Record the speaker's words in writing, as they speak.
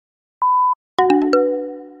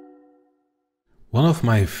One of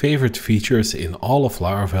my favorite features in all of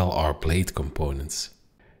Laravel are blade components.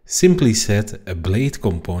 Simply said, a blade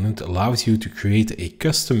component allows you to create a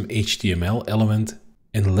custom HTML element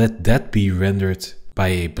and let that be rendered by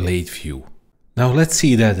a blade view. Now let's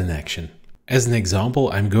see that in action. As an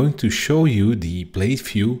example, I'm going to show you the blade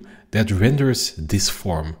view that renders this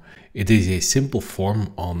form. It is a simple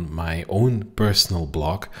form on my own personal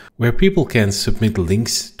blog where people can submit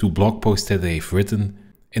links to blog posts that they've written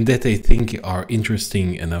and that they think are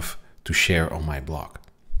interesting enough to share on my blog.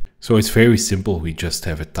 So it's very simple. We just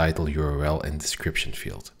have a title, URL and description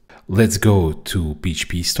field. Let's go to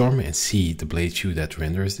PHP Storm and see the blade view that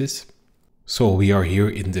renders this. So we are here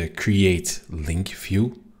in the create link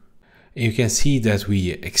view. And you can see that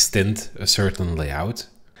we extend a certain layout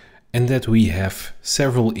and that we have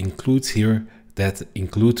several includes here that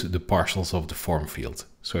include the partials of the form field.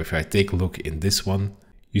 So if I take a look in this one,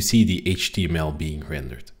 you see the HTML being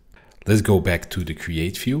rendered. Let's go back to the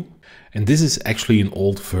create view. And this is actually an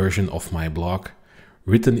old version of my blog,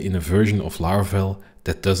 written in a version of Laravel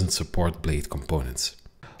that doesn't support blade components.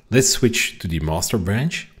 Let's switch to the master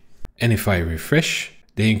branch. And if I refresh,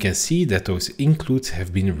 then you can see that those includes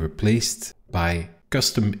have been replaced by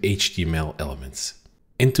custom HTML elements.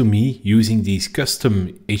 And to me, using these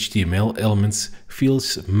custom HTML elements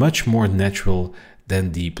feels much more natural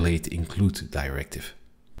than the blade include directive.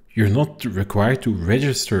 You're not required to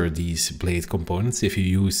register these blade components if you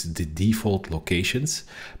use the default locations,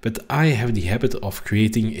 but I have the habit of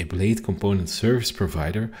creating a blade component service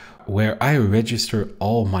provider where I register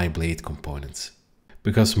all my blade components.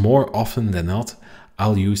 Because more often than not,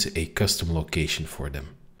 I'll use a custom location for them.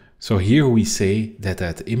 So here we say that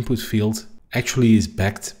that input field actually is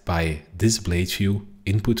backed by this blade view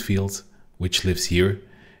input field, which lives here,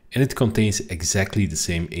 and it contains exactly the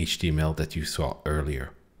same HTML that you saw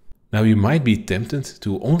earlier. Now you might be tempted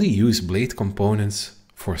to only use blade components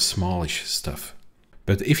for smallish stuff.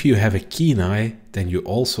 But if you have a keen eye, then you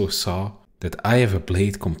also saw that I have a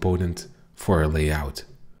blade component for a layout.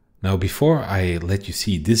 Now before I let you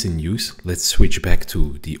see this in use, let's switch back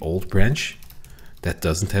to the old branch that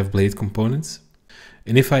doesn't have blade components.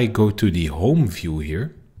 And if I go to the home view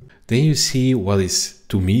here, then you see what is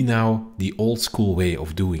to me now the old school way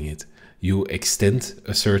of doing it. You extend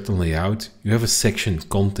a certain layout, you have a section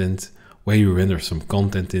content where you render some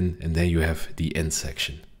content in, and then you have the end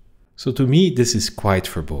section. So to me, this is quite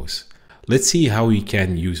verbose. Let's see how we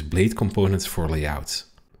can use blade components for layouts.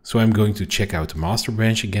 So I'm going to check out the master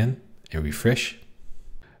branch again and refresh.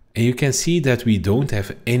 And you can see that we don't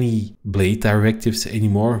have any blade directives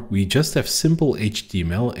anymore. We just have simple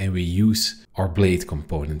HTML and we use our blade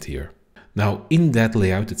component here. Now in that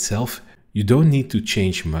layout itself, you don't need to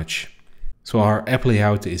change much. So our app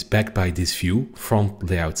layout is backed by this view, front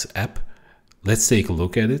layouts app. Let's take a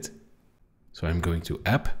look at it. So I'm going to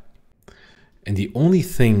app. And the only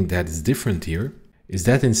thing that is different here is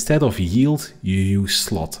that instead of yield, you use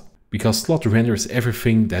slot. Because slot renders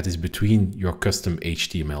everything that is between your custom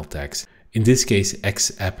HTML tags. In this case,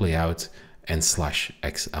 X app layout and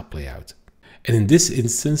 /X app layout. And in this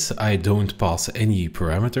instance, I don't pass any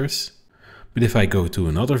parameters. But if I go to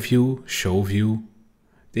another view, show view,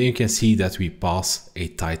 then you can see that we pass a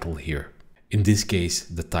title here. In this case,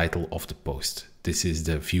 the title of the post. This is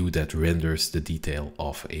the view that renders the detail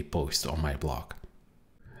of a post on my blog.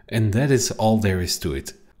 And that is all there is to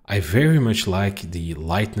it. I very much like the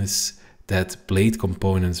lightness that blade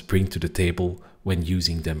components bring to the table when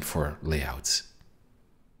using them for layouts.